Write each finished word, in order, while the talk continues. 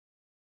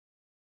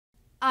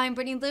I'm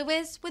Brittany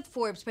Lewis with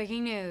Forbes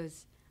Breaking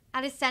News.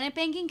 At a Senate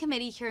Banking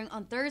Committee hearing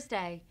on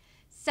Thursday,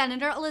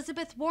 Senator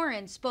Elizabeth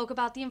Warren spoke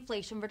about the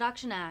Inflation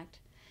Reduction Act.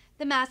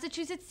 The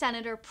Massachusetts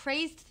senator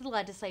praised the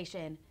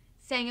legislation,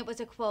 saying it was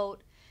a,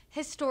 quote,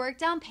 historic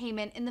down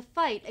payment in the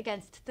fight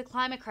against the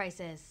climate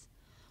crisis.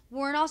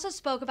 Warren also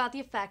spoke about the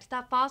effect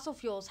that fossil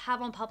fuels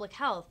have on public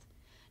health,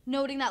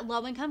 noting that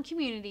low-income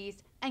communities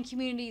and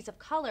communities of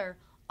color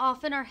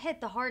often are hit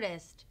the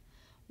hardest.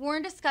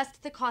 Warren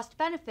discussed the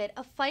cost-benefit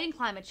of fighting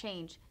climate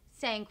change,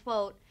 saying,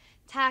 quote,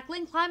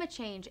 tackling climate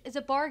change is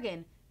a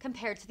bargain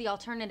compared to the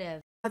alternative.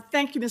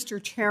 Thank you,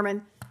 Mr.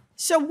 Chairman.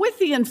 So with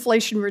the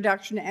Inflation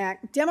Reduction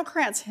Act,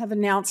 Democrats have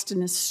announced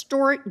an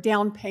historic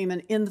down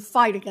payment in the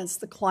fight against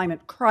the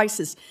climate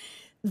crisis.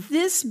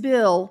 This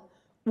bill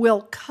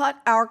will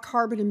cut our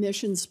carbon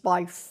emissions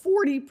by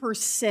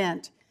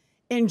 40%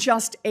 in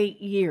just 8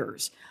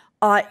 years.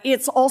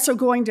 It's also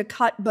going to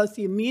cut both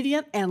the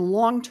immediate and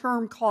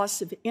long-term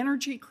costs of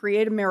energy,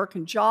 create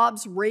American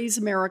jobs, raise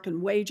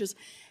American wages,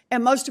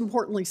 and most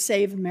importantly,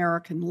 save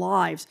American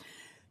lives.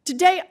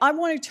 Today, I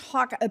want to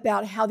talk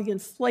about how the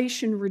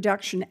Inflation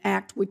Reduction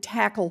Act would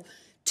tackle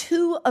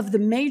two of the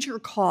major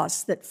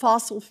costs that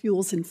fossil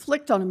fuels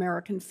inflict on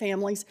American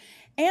families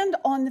and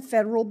on the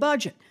federal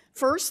budget.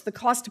 First, the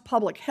cost of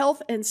public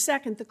health, and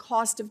second, the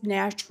cost of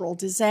natural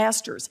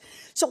disasters.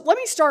 So let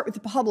me start with the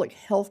public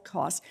health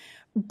costs.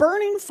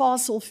 Burning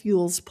fossil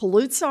fuels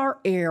pollutes our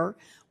air,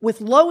 with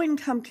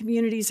low-income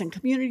communities and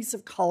communities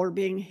of color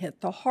being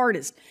hit the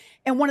hardest.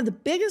 And one of the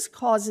biggest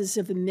causes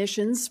of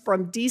emissions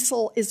from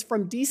diesel is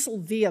from diesel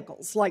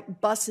vehicles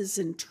like buses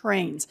and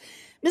trains.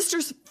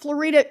 Mr.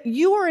 Florida,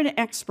 you are an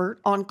expert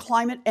on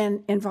climate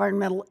and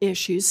environmental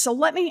issues, so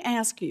let me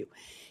ask you,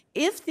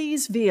 if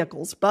these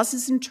vehicles,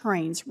 buses and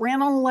trains,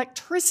 ran on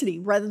electricity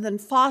rather than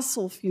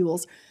fossil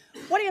fuels,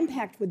 what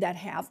impact would that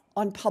have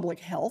on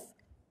public health?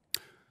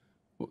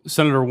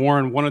 Senator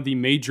Warren, one of the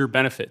major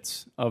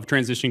benefits of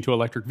transitioning to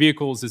electric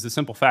vehicles is the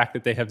simple fact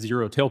that they have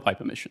zero tailpipe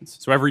emissions.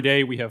 So every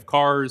day we have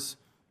cars,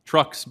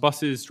 trucks,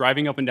 buses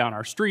driving up and down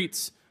our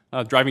streets,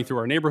 driving through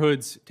our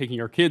neighborhoods,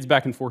 taking our kids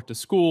back and forth to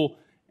school,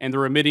 and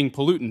they're emitting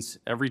pollutants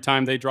every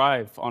time they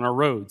drive on our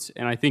roads.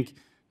 And I think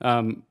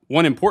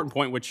one important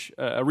point, which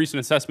a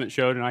recent assessment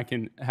showed, and I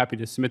can happy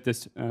to submit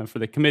this for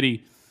the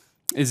committee,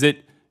 is that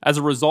as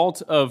a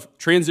result of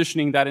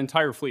transitioning that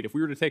entire fleet, if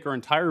we were to take our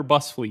entire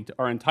bus fleet,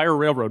 our entire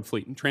railroad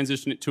fleet, and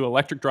transition it to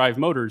electric drive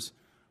motors,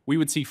 we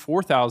would see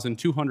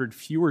 4,200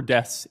 fewer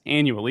deaths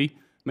annually,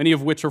 many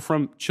of which are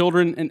from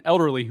children and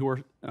elderly who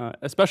are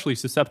especially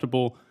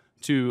susceptible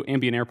to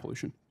ambient air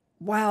pollution.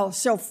 Wow,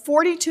 so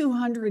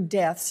 4,200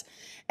 deaths,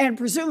 and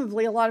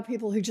presumably a lot of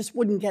people who just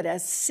wouldn't get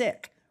as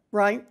sick,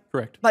 right?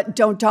 Correct. But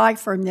don't die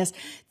from this.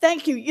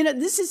 Thank you. You know,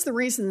 this is the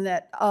reason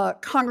that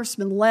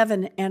Congressman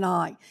Levin and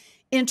I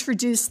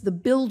introduced the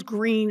Build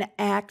Green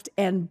Act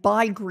and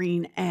Buy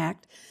Green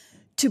Act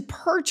to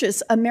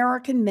purchase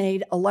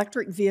American-made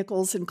electric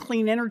vehicles and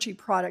clean energy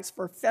products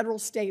for federal,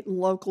 state, and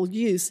local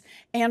use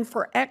and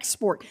for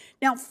export.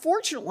 Now,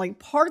 fortunately,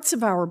 parts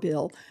of our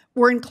bill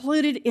were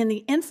included in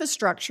the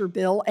infrastructure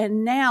bill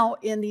and now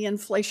in the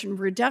Inflation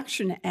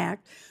Reduction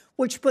Act,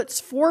 which puts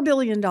 $4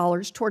 billion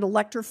toward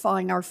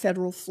electrifying our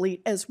federal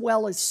fleet as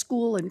well as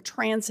school and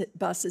transit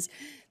buses.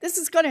 This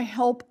is going to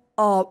help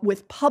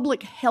with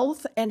public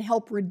health and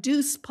help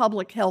reduce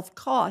public health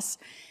costs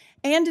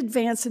and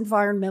advance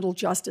environmental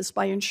justice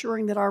by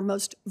ensuring that our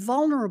most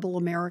vulnerable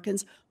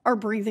Americans are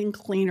breathing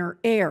cleaner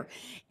air.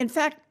 In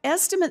fact,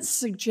 estimates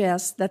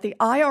suggest that the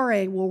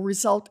IRA will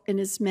result in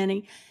as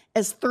many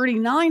as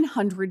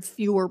 3,900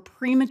 fewer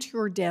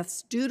premature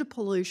deaths due to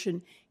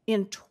pollution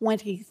in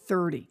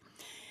 2030.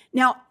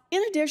 Now,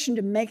 in addition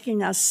to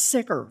making us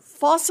sicker,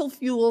 fossil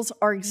fuels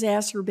are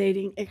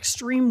exacerbating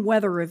extreme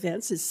weather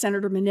events, as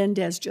Senator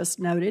Menendez just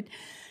noted.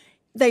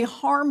 They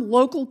harm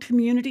local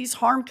communities,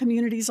 harm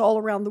communities all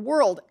around the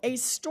world. A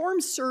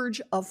storm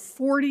surge of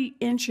 40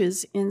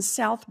 inches in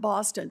South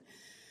Boston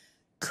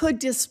could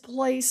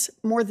displace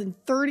more than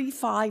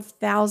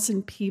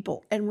 35,000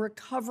 people, and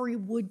recovery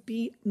would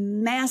be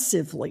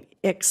massively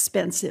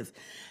expensive.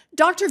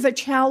 Dr.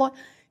 Vaccella,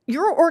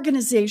 your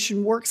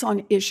organization works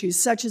on issues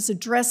such as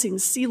addressing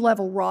sea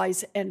level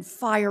rise and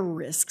fire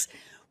risks.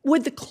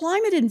 Would the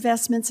climate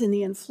investments in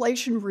the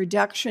Inflation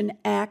Reduction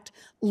Act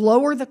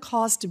lower the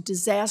cost of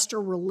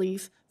disaster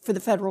relief for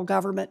the federal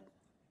government?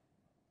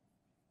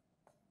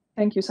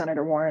 Thank you,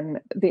 Senator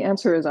Warren. The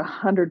answer is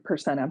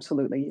 100%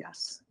 absolutely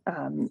yes.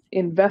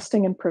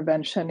 Investing in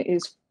prevention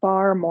is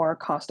far more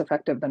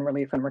cost-effective than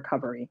relief and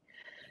recovery.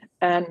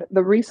 And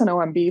the recent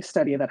OMB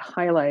study that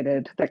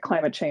highlighted that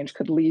climate change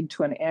could lead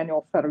to an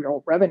annual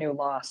federal revenue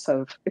loss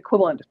of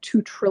equivalent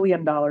to $2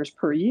 trillion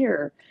per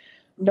year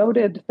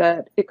noted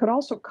that it could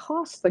also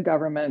cost the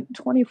government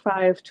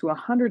 $25 to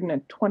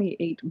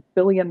 $128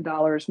 billion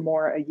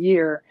more a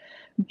year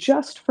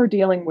just for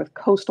dealing with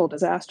coastal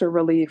disaster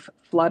relief,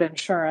 flood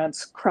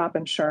insurance, crop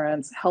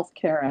insurance,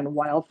 healthcare, and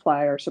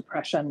wildfire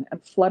suppression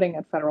and flooding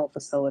at federal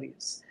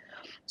facilities.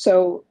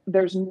 So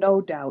there's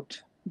no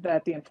doubt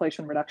that the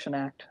Inflation Reduction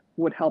Act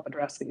would help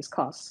address these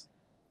costs.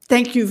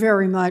 Thank you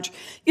very much.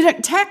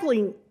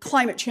 Tackling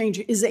climate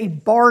change is a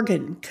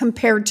bargain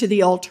compared to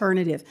the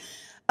alternative.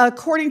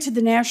 According to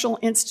the National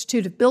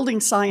Institute of Building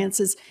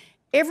Sciences,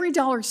 every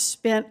dollar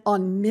spent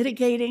on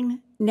mitigating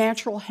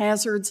natural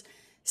hazards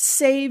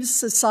saves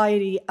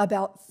society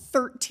about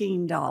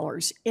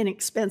 $13 in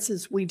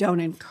expenses we don't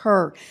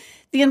incur.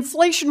 The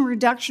Inflation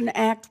Reduction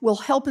Act will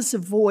help us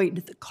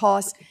avoid the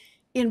costs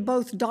in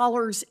both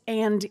dollars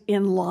and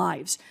in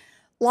lives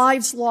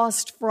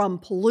lost from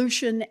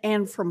pollution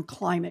and from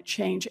climate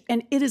change.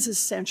 And it is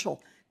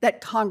essential that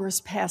Congress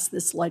pass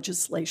this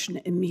legislation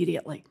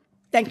immediately.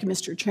 Thank you,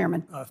 Mr.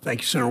 Chairman.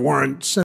 Thank you, Senator Warren.